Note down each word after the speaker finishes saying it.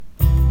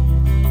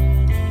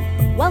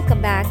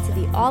welcome back to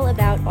the All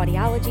About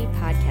Audiology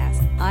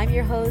podcast. I'm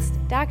your host,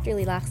 Dr.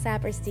 Lilach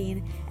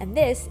Saperstein, and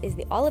this is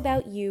the All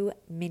About You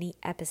mini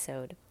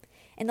episode.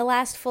 In the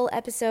last full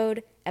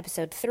episode,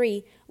 episode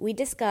 3, we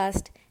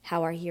discussed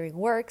how our hearing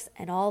works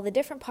and all the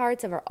different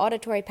parts of our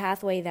auditory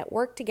pathway that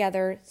work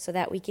together so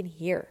that we can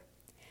hear.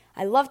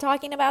 I love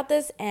talking about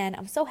this, and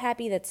I'm so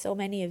happy that so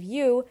many of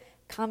you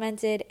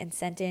commented and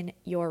sent in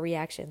your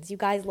reactions. You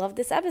guys love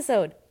this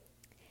episode.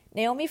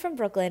 Naomi from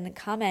Brooklyn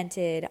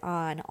commented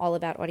on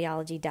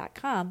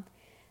allaboutaudiology.com.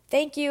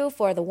 Thank you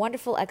for the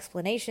wonderful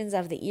explanations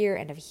of the ear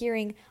and of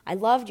hearing. I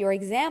loved your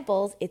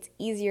examples. It's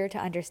easier to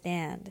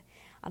understand.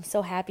 I'm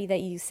so happy that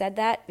you said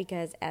that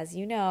because, as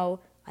you know,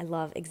 I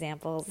love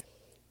examples.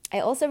 I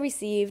also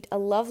received a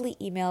lovely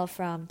email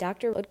from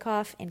Dr.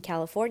 Woodcoff in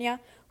California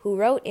who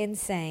wrote in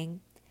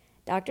saying,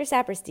 Dr.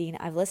 Saperstein,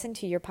 I've listened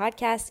to your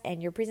podcast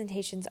and your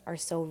presentations are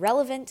so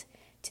relevant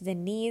to the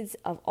needs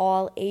of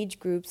all age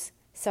groups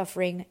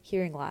suffering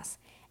hearing loss.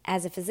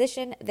 As a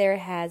physician, there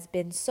has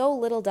been so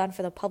little done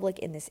for the public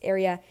in this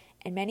area,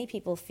 and many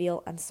people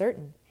feel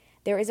uncertain.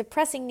 There is a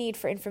pressing need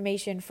for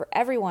information for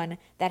everyone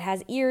that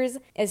has ears,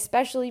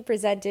 especially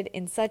presented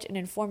in such an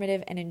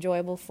informative and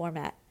enjoyable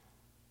format.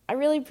 I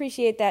really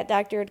appreciate that,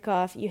 Dr.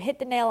 Udkoff. You hit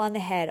the nail on the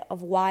head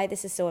of why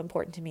this is so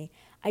important to me.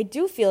 I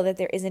do feel that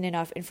there isn't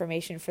enough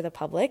information for the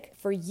public,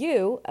 for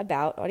you,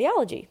 about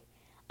audiology.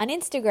 On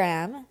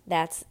Instagram,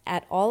 that's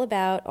at All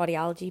About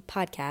Audiology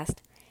Podcast.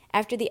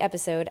 After the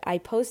episode, I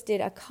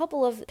posted a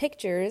couple of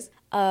pictures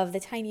of the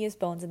tiniest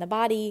bones in the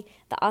body,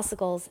 the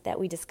ossicles that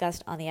we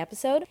discussed on the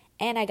episode,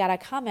 and I got a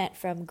comment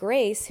from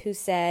Grace who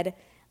said,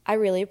 I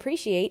really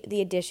appreciate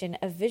the addition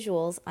of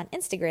visuals on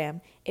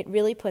Instagram. It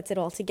really puts it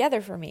all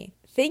together for me.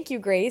 Thank you,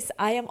 Grace.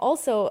 I am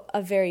also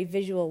a very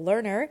visual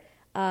learner,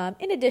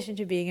 in addition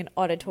to being an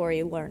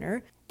auditory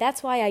learner.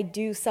 That's why I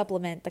do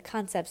supplement the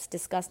concepts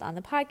discussed on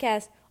the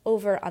podcast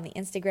over on the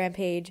Instagram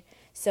page.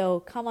 So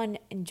come on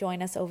and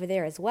join us over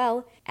there as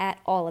well at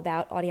All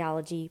About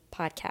Audiology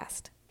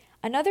Podcast.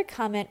 Another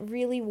comment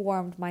really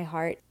warmed my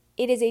heart.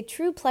 It is a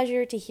true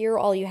pleasure to hear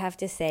all you have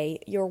to say.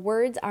 Your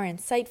words are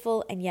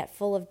insightful and yet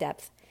full of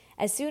depth.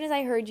 As soon as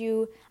I heard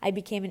you, I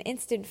became an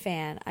instant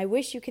fan. I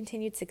wish you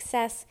continued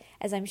success,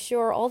 as I'm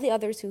sure all the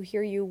others who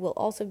hear you will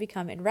also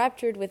become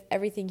enraptured with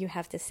everything you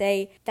have to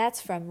say.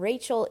 That's from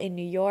Rachel in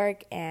New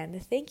York,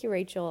 and thank you,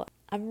 Rachel.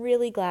 I'm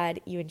really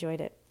glad you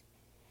enjoyed it.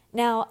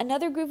 Now,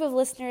 another group of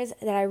listeners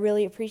that I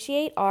really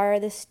appreciate are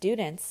the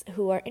students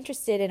who are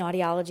interested in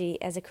audiology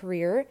as a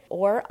career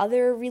or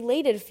other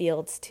related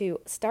fields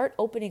to start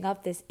opening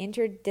up this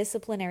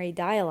interdisciplinary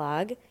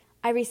dialogue.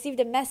 I received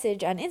a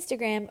message on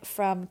Instagram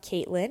from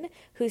Caitlin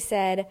who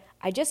said,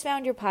 I just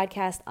found your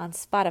podcast on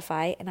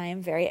Spotify and I am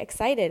very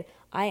excited.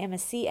 I am a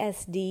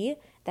CSD,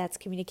 that's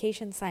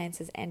Communication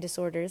Sciences and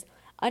Disorders,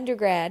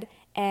 undergrad,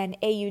 and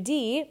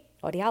AUD,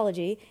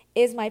 audiology,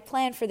 is my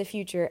plan for the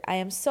future. I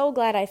am so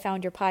glad I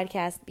found your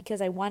podcast because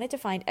I wanted to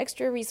find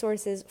extra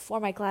resources for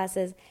my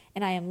classes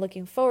and I am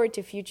looking forward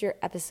to future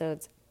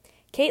episodes.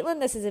 Caitlin,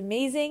 this is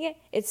amazing.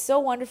 It's so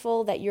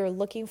wonderful that you're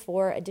looking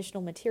for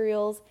additional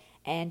materials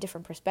and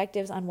different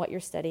perspectives on what you're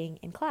studying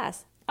in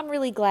class. I'm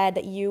really glad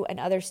that you and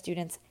other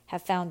students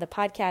have found the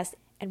podcast.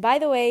 And by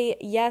the way,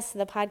 yes,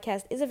 the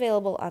podcast is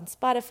available on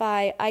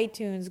Spotify,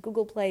 iTunes,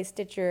 Google Play,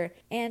 Stitcher,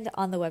 and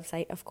on the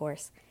website, of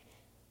course.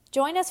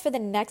 Join us for the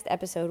next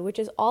episode, which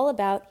is all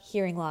about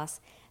hearing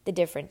loss, the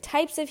different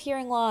types of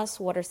hearing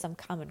loss, what are some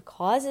common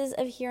causes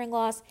of hearing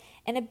loss,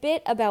 and a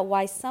bit about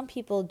why some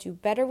people do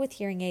better with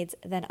hearing aids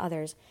than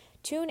others.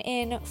 Tune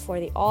in for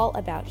the All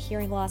About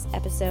Hearing Loss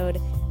episode.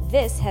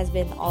 This has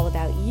been the All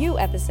About You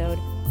episode.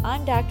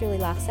 I'm Dr.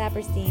 Lilach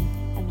Saperstein,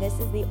 and this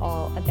is the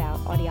All About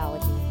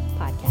Audiology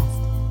podcast.